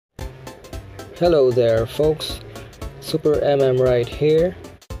Hello there folks, Super MM right here.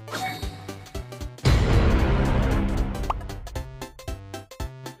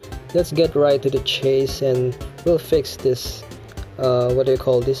 Let's get right to the chase and we'll fix this, what do you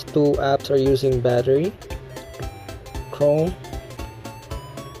call this? Two apps are using battery, Chrome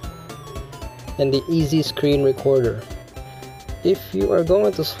and the Easy Screen Recorder. If you are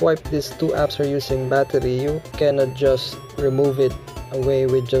going to swipe these two apps are using battery, you cannot just remove it away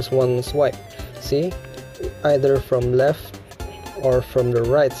with just one swipe. See, either from left or from the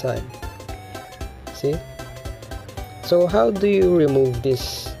right side. See, so how do you remove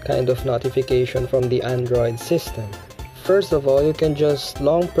this kind of notification from the Android system? First of all, you can just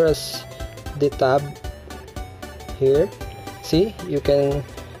long press the tab here. See, you can,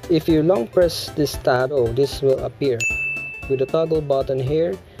 if you long press this tab, this will appear with the toggle button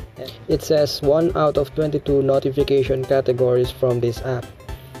here. It says 1 out of 22 notification categories from this app,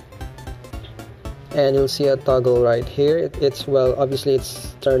 and you'll see a toggle right here. It's well, obviously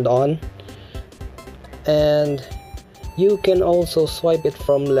it's turned on, and you can also swipe it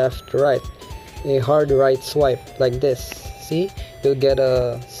from left to right, a hard right swipe like this. See, you'll get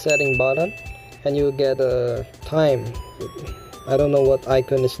a setting button and you'll get a time. I don't know what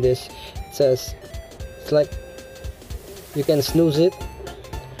icon is this. It says, it's like you can snooze it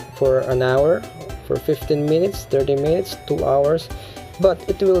for an hour, for 15 minutes, 30 minutes, 2 hours, but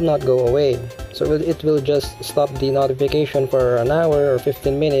it will not go away. So it will just stop the notification for an hour or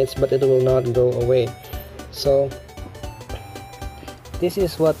 15 minutes, but it will not go away. So this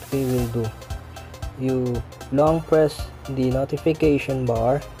is what we will do. You long press the notification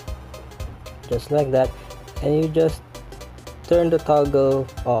bar just like that, and you just turn the toggle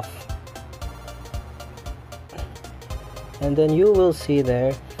off, and then you will see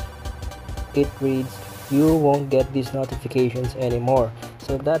there it reads you won't get these notifications anymore.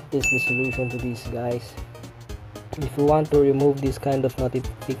 So that is the solution to this, guys. If you want to remove this kind of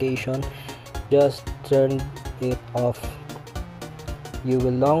notification, just turn it off. You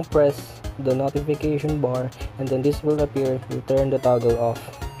will long press the notification bar and then this will appear. You turn the toggle off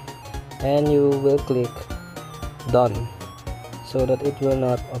and you will click done, so that it will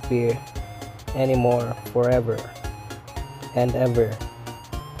not appear anymore forever and ever.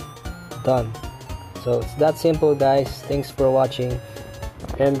 Done. So it's that simple, guys. Thanks for watching,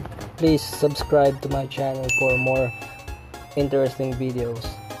 and please subscribe to my channel for more interesting videos.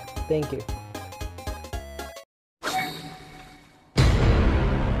 Thank you.